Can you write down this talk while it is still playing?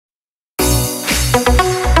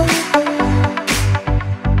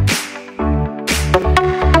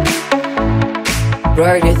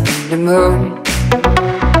the moon.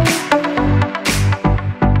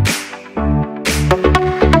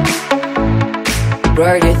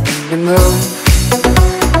 Brighter than the moon.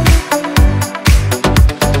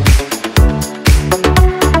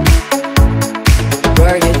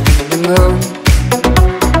 Brighter than the moon.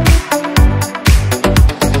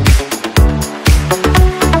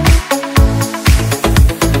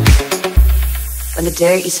 When the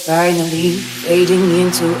day is finally fading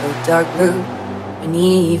into a dark blue, and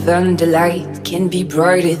even the light can be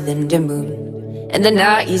brighter than the moon, and the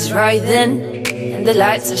night is right then, and the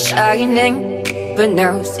lights are shining. But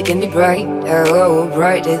now it can be bright, oh,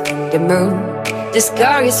 brighter than the moon. The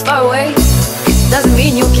sky is far away, doesn't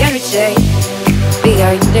mean you can't reach it.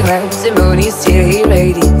 Behind the clouds, the moon is still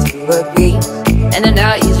ready to appear, and the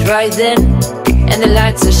night is right then, and the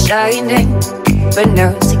lights are shining. But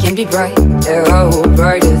now it can be bright, oh,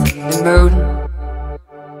 brighter than the moon.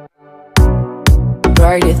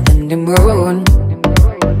 Brighter than the moon.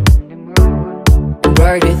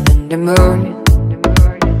 Brighter than the moon.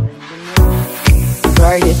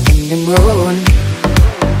 Brighter than the moon.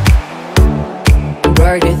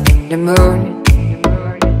 Brighter than the moon.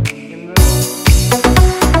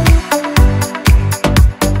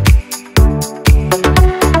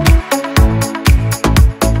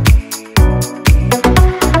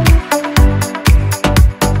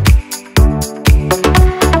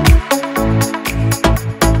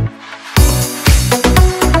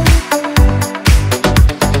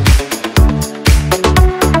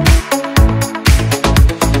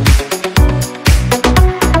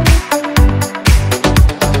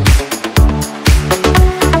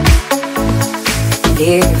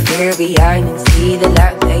 Behind and see the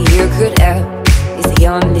light that you could have. It's the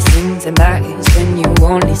only thing that matters when you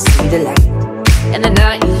only see the light. And the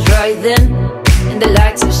night is right then, and the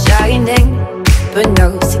lights are shining. But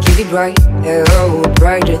no, it can be bright, oh,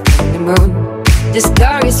 brighter than the moon. The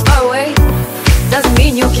sky is far away, doesn't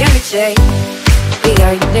mean you can't reach it.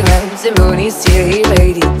 Behind the clouds, the moon is still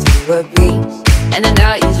ready to appear, and the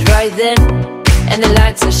night is right then, and the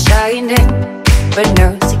lights are shining. But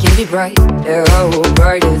no, it can be bright, oh,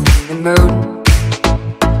 brighter than the moon.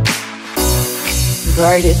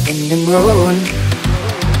 Brighter than the moon.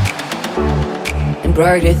 And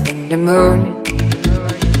brighter than the moon.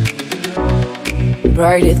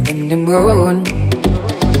 Brighter than the moon.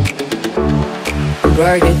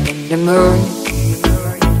 Brighter than the moon.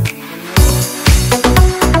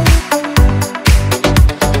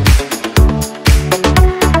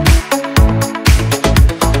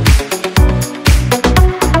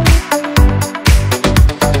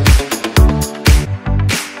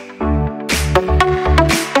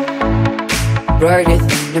 Brighter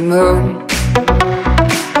than the moon.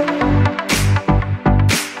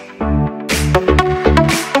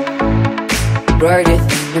 Brighter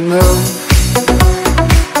than the moon.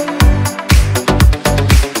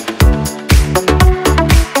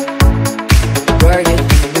 Brighter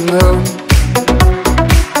than the moon.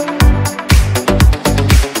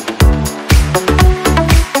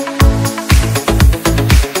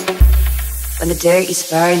 When the day is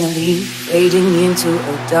finally fading into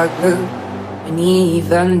a dark blue, and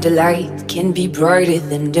even the light can be brighter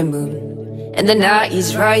than the moon, and the night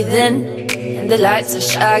is right then, and the lights are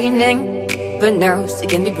shining. But now it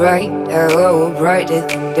can be bright, oh, brighter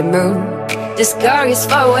than the moon. The sky is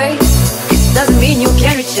far away, doesn't mean you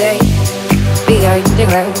can't reach it. Behind the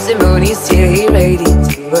clouds, the moon is still ready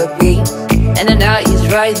to appear, and the night is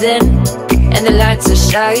right then, and the lights are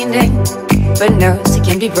shining. But now it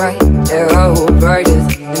can be bright, oh, brighter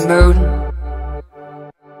than the moon.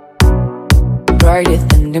 Brighter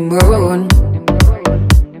than the moon.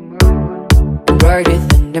 Brighter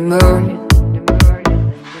than the moon.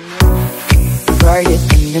 Brighter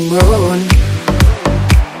than the moon.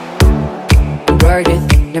 Brighter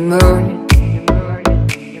than the moon.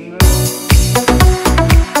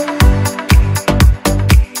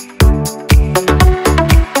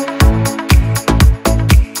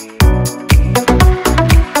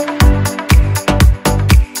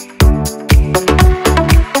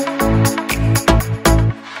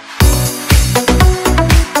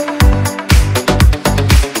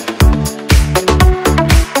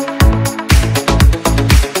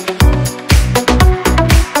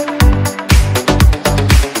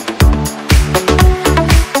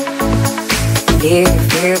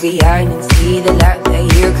 Behind and see the light that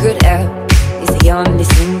you could have. It's the only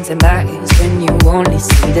thing that matters when you only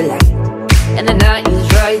see the light. And the night is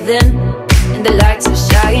right then, and the lights are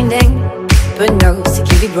shining. But no, it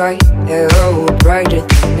can be bright, oh, brighter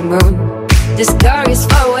than the moon. The sky is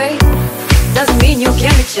far away, doesn't mean you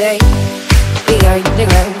can't reach it. behind the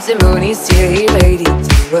clouds. The moon is related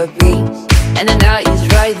to a beast, and the night is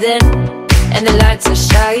right then, and the lights are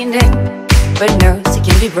shining, but no, it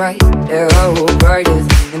can be brighter, oh, brighter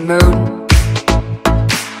than the moon,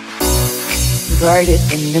 brighter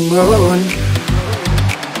than the moon,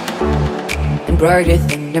 and brighter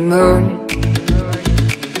than the moon,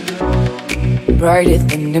 brighter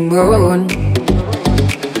than the moon,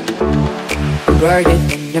 brighter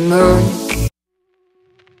than the moon.